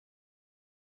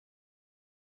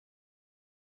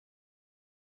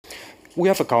we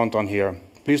have a countdown here.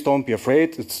 Please don't be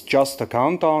afraid, it's just a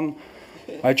countdown.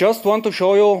 I just want to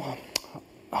show you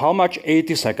how much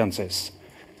 80 seconds is.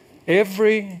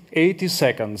 Every 80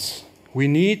 seconds, we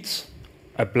need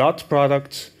a blood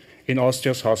product in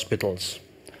Austria's hospitals.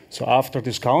 So after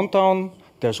this countdown,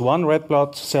 there's one red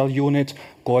blood cell unit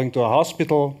going to a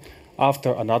hospital.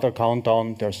 After another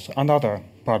countdown, there's another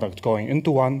product going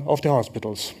into one of the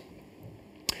hospitals.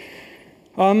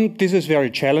 This is very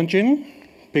challenging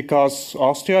because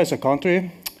Austria is a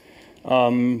country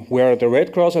where the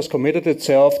Red Cross has committed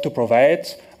itself to provide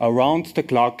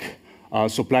around-the-clock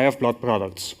supply of blood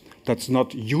products. That's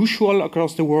not usual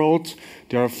across the world.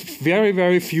 There are very,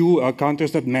 very few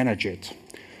countries that manage it.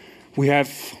 We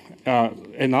have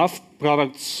enough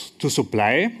products to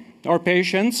supply our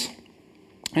patients.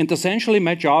 And essentially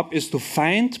my job is to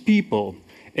find people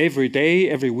every day,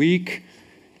 every week,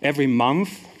 every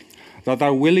month that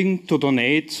are willing to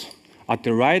donate at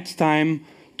the right time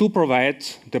to provide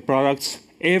the products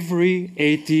every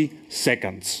 80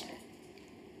 seconds.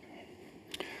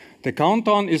 The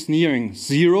countdown is nearing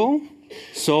 0,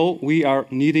 so we are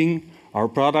needing our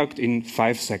product in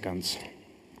 5 seconds.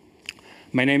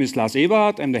 My name is Lars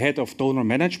Eberhardt. I'm the head of donor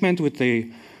management with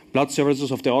the blood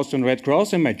services of the Austrian Red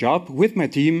Cross, and my job with my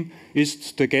team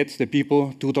is to get the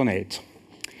people to donate.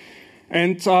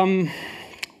 And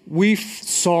we've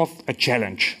solved a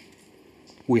challenge.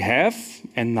 We have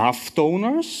enough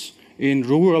donors in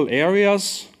rural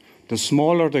areas. The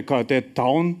smaller the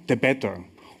town, the better.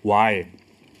 Why?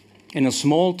 In a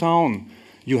small town,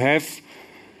 you have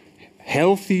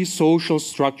healthy social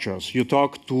structures. You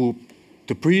talk to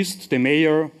the priest, the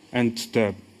mayor, and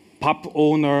the pub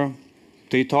owner.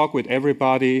 They talk with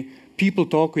everybody. People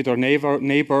talk with their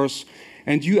neighbors.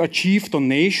 And you achieve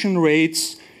donation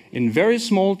rates in very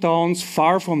small towns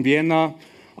far from Vienna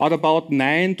at about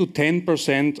 9 to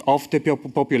 10% of the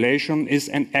population is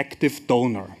an active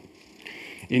donor.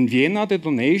 In Vienna, the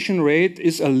donation rate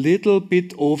is a little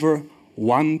bit over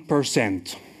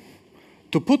 1%.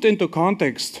 To put into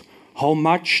context how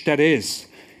much that is,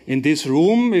 in this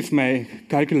room, if my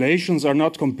calculations are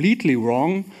not completely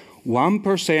wrong,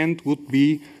 1% would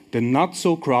be the not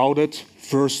so crowded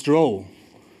first row,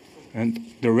 and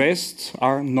the rest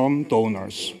are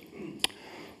non-donors.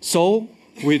 So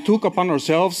we took upon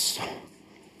ourselves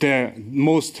the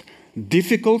most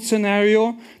difficult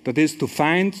scenario, that is to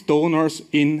find donors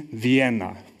in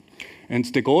Vienna. And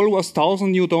the goal was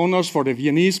 1,000 new donors for the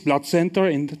Viennese Blood Center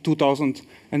in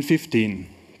 2015.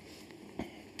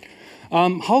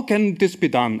 How can this be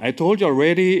done? I told you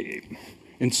already,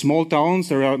 in small towns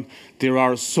there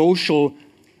are social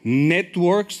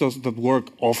networks that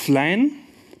work offline.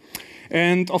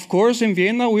 And of course in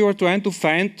Vienna we were trying to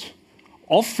find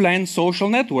offline social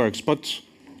networks, but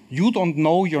you don't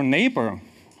know your neighbor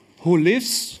who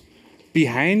lives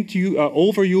behind you,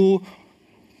 over you,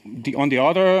 on the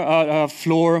other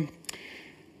floor.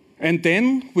 And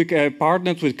then we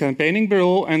partnered with Campaigning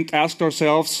Bureau and asked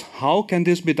ourselves, how can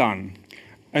this be done?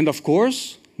 And of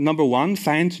course, number one,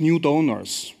 find new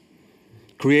donors.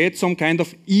 Create some kind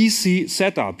of easy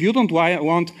setup. You don't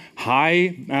want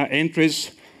high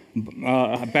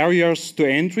barriers to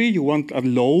entry. You want a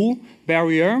low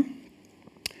barrier.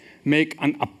 Make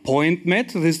an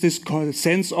appointment. There is this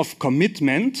sense of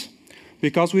commitment,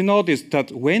 because we noticed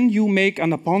that when you make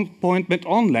an appointment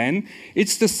online,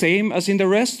 it's the same as in the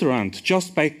restaurant.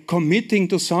 Just by committing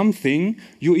to something,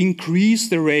 you increase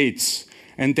the rates.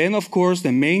 And then, of course,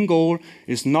 the main goal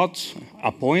is not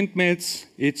appointments,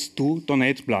 it's to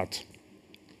donate blood.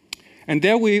 And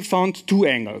there we found two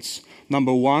angles.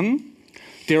 Number one,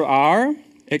 there are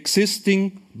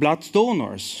existing blood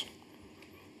donors.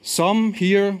 Some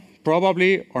here,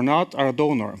 probably or not, are a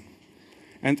donor.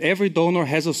 And every donor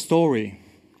has a story.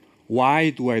 Why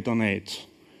do I donate?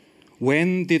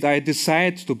 When did I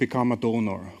decide to become a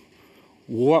donor?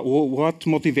 What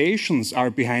motivations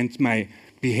are behind my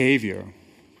behavior?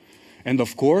 And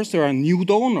of course, there are new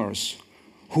donors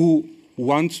who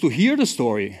want to hear the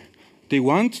story. They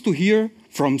want to hear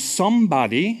from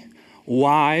somebody,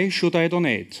 why should I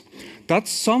donate?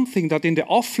 That's something that in the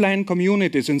offline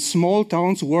communities in small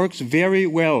towns works very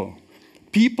well.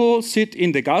 People sit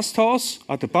in the Gasthaus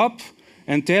at the pub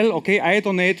and tell, okay, I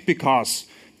donate because.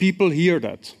 People hear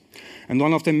that. And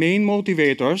one of the main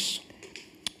motivators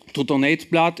to donate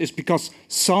blood is because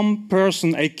some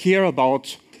person I care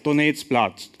about donates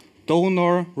blood.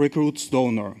 Donor recruits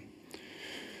donor.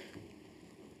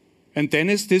 And then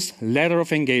is this ladder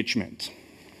of engagement.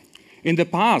 In the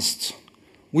past,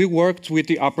 we worked with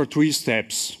the upper 3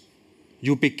 steps.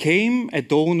 You became a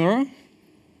donor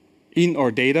in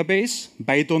our database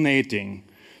by donating.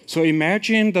 So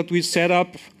imagine that we set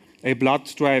up a blood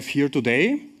drive here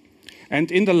today,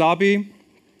 and in the lobby,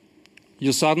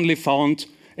 you suddenly found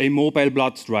a mobile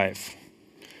blood drive.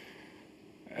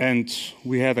 And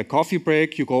we had a coffee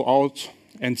break, you go out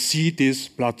and see this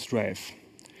blood drive.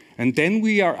 And then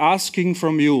we are asking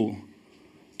from you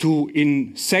to,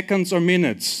 in seconds or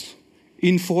minutes,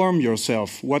 inform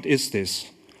yourself, what is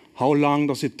this? How long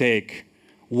does it take?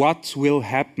 What will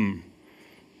happen?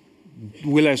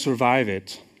 Will I survive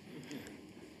it?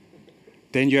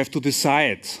 Then you have to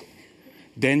decide.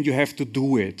 Then you have to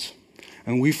do it.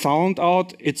 And we found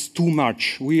out it's too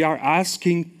much. We are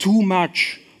asking too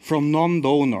much from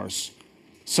non-donors.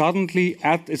 Suddenly,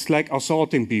 it's like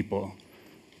assaulting people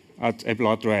at a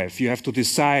blood drive. You have to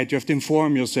decide, you have to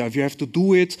inform yourself, you have to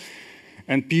do it.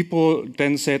 And people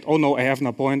then said, oh no, I have an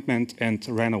appointment, and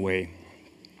ran away.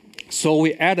 So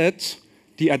we added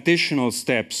the additional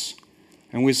steps.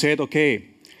 And we said, okay,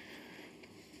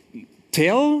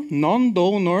 tell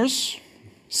non-donors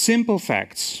simple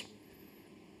facts.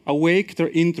 Awake their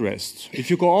interest. If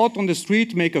you go out on the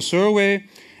street, make a survey,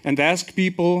 and ask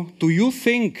people, do you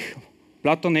think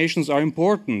blood donations are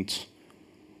important?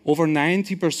 Over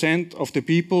 90% of the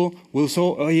people will say,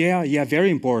 oh yeah,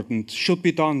 very important, should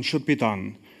be done, should be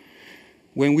done.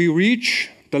 When we reach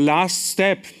the last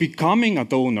step, becoming a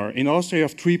donor, in Austria you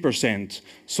have 3%,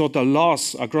 so the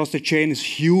loss across the chain is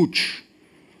huge.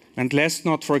 And let's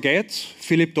not forget,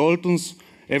 Philip Dalton's,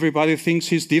 everybody thinks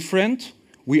he's different.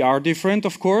 We are different,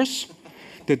 of course.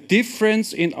 The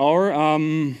difference in our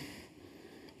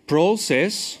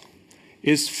process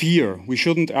is fear. We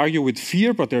shouldn't argue with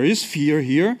fear, but there is fear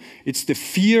here. It's the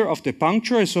fear of the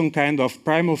puncture, some kind of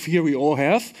primal fear we all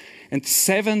have. And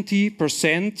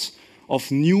 70% of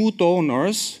new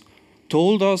donors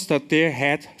told us that they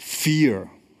had fear.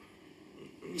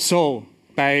 So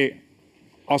by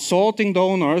assaulting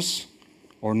donors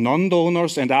or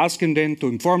non-donors and asking them to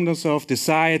inform themselves,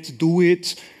 decide, do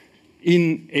it,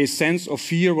 in a sense of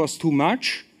fear was too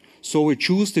much. So we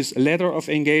choose this ladder of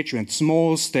engagement,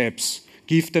 small steps,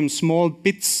 give them small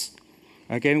bits.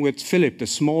 Again with Philip, the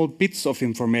small bits of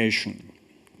information.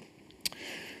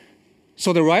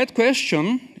 So the right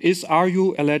question is, are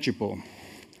you eligible?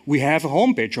 We have a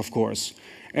homepage, of course.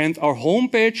 And our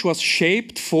homepage was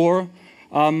shaped for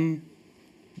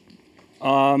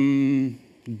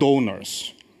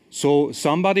donors. So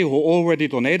somebody who already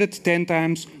donated 10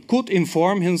 times could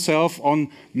inform himself on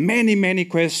many, many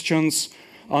questions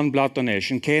on blood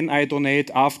donation. Can I donate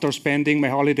after spending my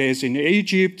holidays in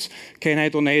Egypt? Can I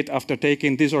donate after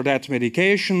taking this or that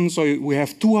medication? So we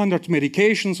have 200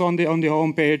 medications on the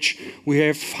homepage. We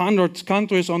have 100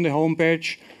 countries on the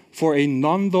homepage. For a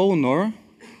non-donor,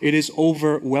 it is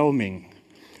overwhelming.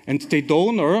 And the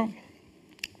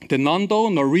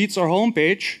non-donor reads our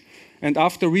homepage, and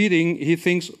after reading, he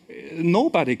thinks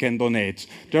nobody can donate.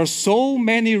 There are so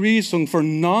many reasons for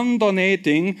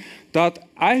non-donating that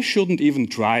I shouldn't even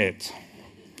try it.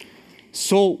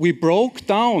 So we broke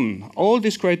down all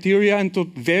these criteria into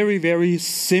very, very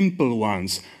simple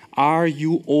ones. Are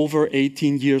you over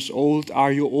 18 years old?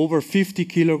 Are you over 50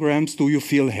 kilograms? Do you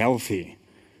feel healthy?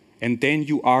 And then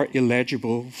you are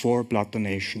eligible for blood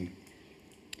donation.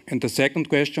 And the second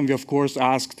question we of course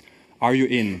asked, are you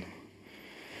in?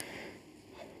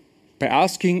 By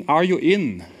asking, are you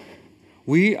in?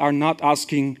 We are not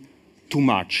asking too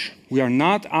much. We are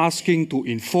not asking to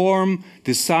inform,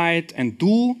 decide, and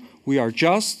do. We are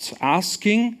just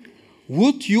asking,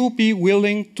 would you be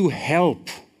willing to help?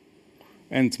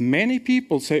 And many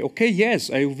people say, okay,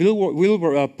 yes, I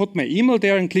will put my email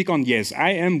there and click on yes,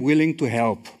 I am willing to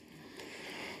help.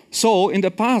 So in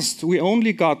the past, we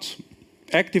only got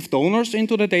active donors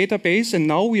into the database, and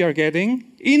now we are getting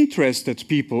interested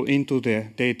people into the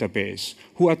database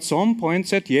who at some point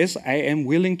said, yes, I am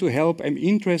willing to help, I'm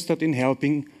interested in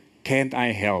helping, can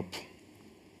I help?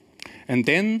 And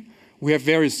then we have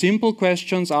very simple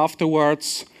questions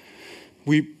afterwards.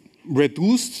 We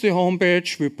reduced the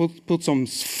homepage, we put some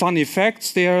funny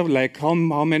facts there, like how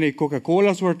many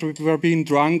Coca-Colas were being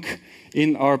drunk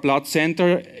in our blood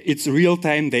center. It's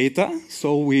real-time data,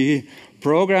 so we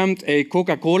programmed a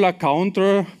Coca-Cola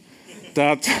counter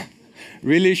that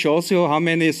really shows you how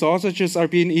many sausages are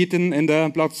being eaten in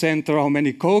the blood center, how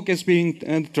many Coke is being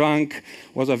drunk.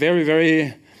 It was a very,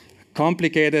 very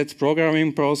complicated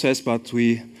programming process, but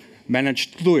we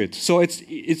managed to do it. So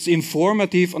it's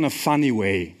informative in a funny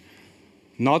way.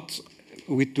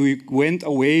 We went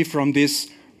away from this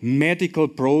medical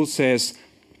process,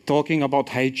 talking about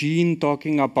hygiene,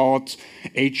 talking about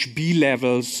HB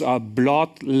levels,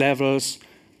 blood levels.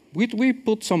 We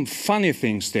put some funny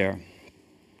things there.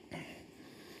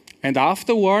 And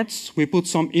afterwards, we put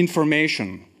some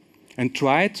information. and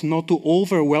tried not to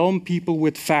overwhelm people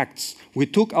with facts. We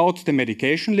took out the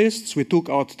medication lists, we took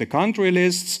out the country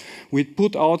lists, we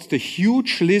put out the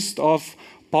huge list of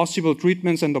possible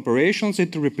treatments and operations,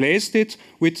 and replaced it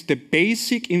with the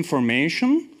basic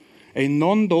information a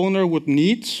non-donor would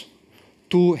need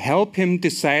to help him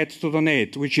decide to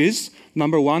donate, which is,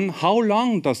 number one, how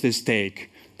long does this take?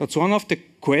 That's one of the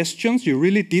questions you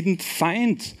really didn't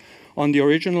find on the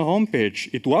original homepage.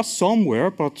 It was somewhere,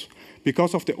 but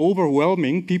because of the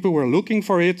overwhelming, people were looking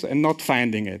for it and not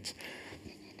finding it.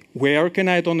 Where can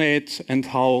I donate and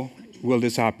how will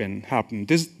this happen?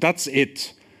 That's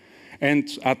it. And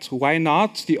at Why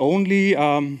Not, the only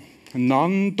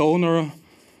non-donor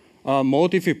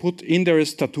motive we put in there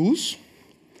is tattoos,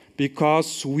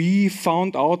 because we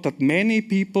found out that many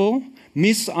people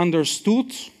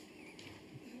misunderstood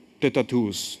the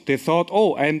tattoos. They thought,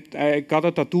 oh, I got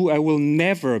a tattoo, I will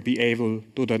never be able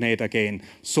to donate again.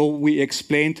 So we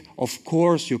explained, of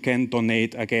course you can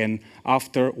donate again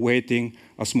after waiting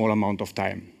a small amount of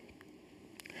time.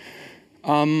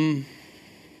 And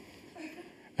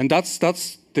that's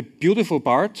the beautiful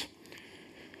part.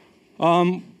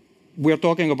 We are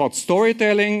talking about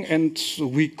storytelling, and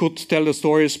we could tell the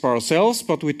stories by ourselves,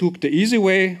 but we took the easy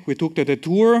way. We took the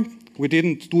detour. We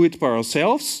didn't do it by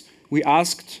ourselves. We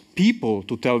asked people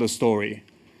to tell the story.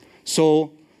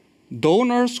 So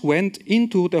donors went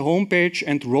into the homepage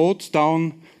and wrote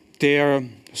down their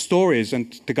stories.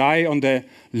 And the guy on the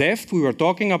left, we were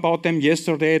talking about them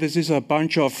yesterday. This is a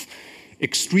bunch of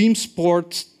extreme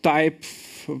sport type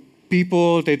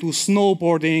people. They do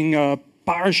snowboarding,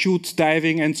 parachute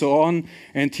diving, and so on.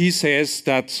 And he says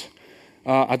that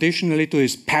additionally to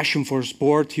his passion for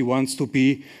sport, he wants to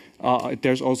be,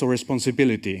 there's also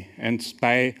responsibility. And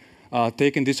by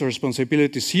taking this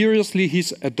responsibility seriously,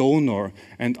 he's a donor.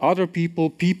 And other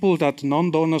people that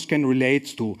non-donors can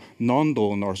relate to,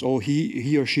 non-donors, oh,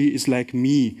 he or she is like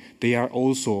me, they are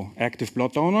also active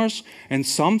blood donors. And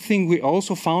something we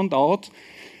also found out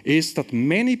is that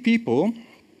many people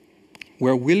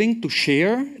were willing to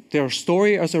share their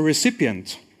story as a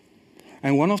recipient.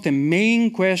 And one of the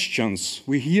main questions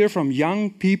we hear from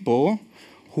young people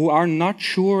who are not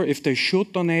sure if they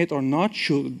should donate or not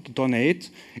should donate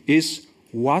is,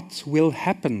 what will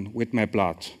happen with my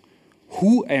blood?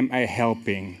 Who am I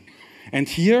helping? And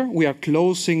here we are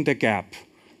closing the gap.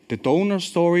 The donor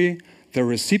story, the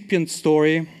recipient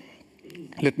story.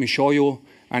 Let me show you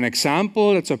an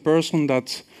example. It's a person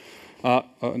that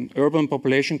an urban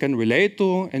population can relate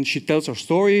to, and she tells her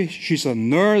story. She's a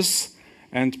nurse,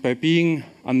 and by being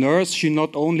a nurse, she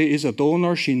not only is a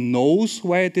donor, she knows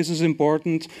why this is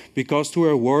important, because through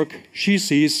her work, she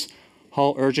sees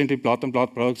how urgently blood and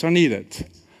blood products are needed.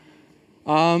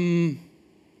 A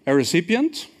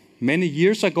recipient, many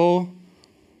years ago,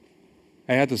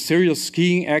 I had a serious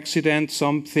skiing accident,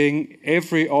 something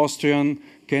every Austrian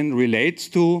can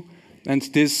relate to, and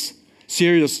this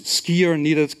serious skier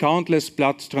needed countless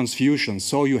blood transfusions.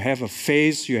 So you have a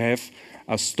face, you have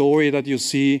a story that you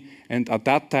see, and at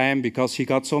that time, because he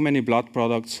got so many blood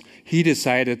products, he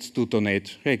decided to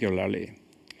donate regularly.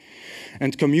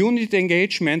 And community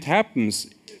engagement happens.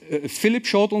 Philip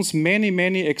showed us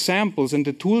many examples, and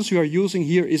the tools you are using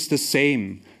here is the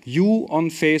same. You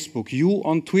on Facebook, you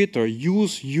on Twitter,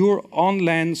 use your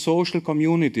online social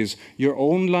communities, your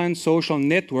online social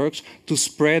networks to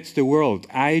spread the word.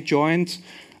 I joined,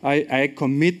 I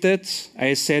committed,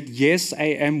 I said, yes,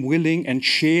 I am willing, and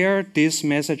share this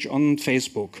message on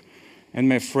Facebook. And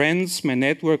my friends, my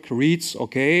network reads,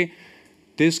 okay,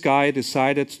 this guy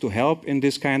decided to help in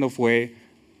this kind of way,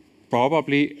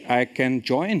 probably I can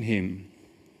join him.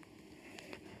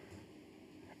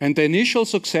 And the initial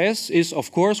success is,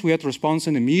 of course, we had response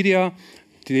in the media.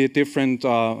 The different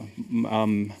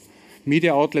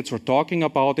media outlets were talking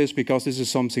about this because this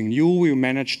is something new. We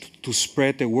managed to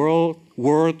spread the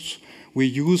word. We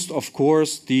used, of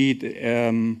course, the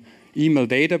email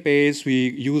database.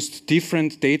 We used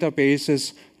different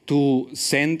databases to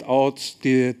send out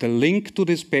the link to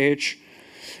this page.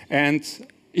 And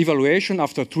evaluation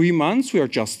after 3 months, we are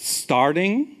just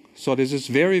starting. So this is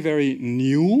very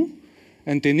new.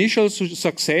 And the initial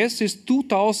success is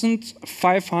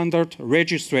 2,500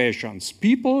 registrations.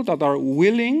 People that are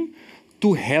willing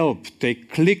to help. They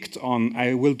clicked on,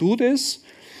 I will do this.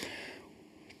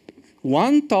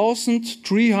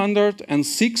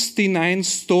 1,369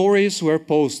 stories were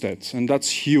posted, and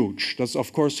that's huge. That's,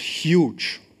 of course,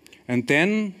 huge. And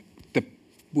then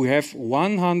we have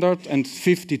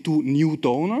 152 new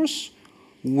donors,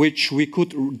 which we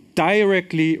could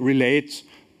directly relate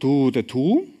to the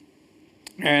tool.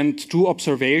 And through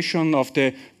observation of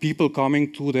the people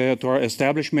coming to our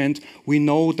establishment, we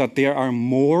know that there are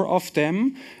more of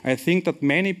them. I think that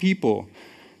many people,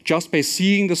 just by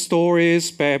seeing the stories,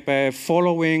 by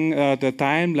following the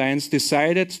timelines,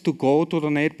 decided to go to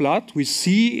donate blood. We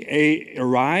see a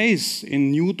rise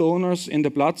in new donors in the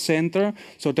blood center.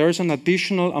 So there's an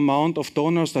additional amount of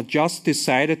donors that just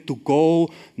decided to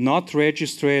go, not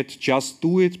register it, just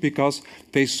do it because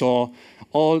they saw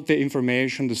all the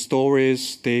information, the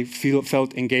stories, they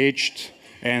felt engaged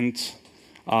and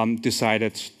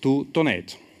decided to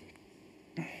donate.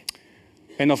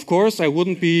 And of course, I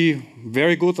wouldn't be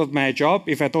very good at my job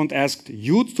if I don't ask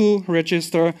you to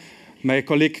register. My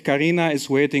colleague Karina is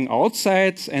waiting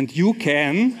outside, and you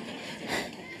can.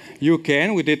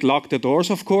 We did lock the doors,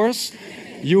 of course.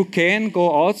 You can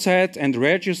go outside and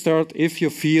register if you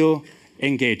feel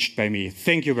engaged by me.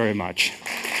 Thank you very much.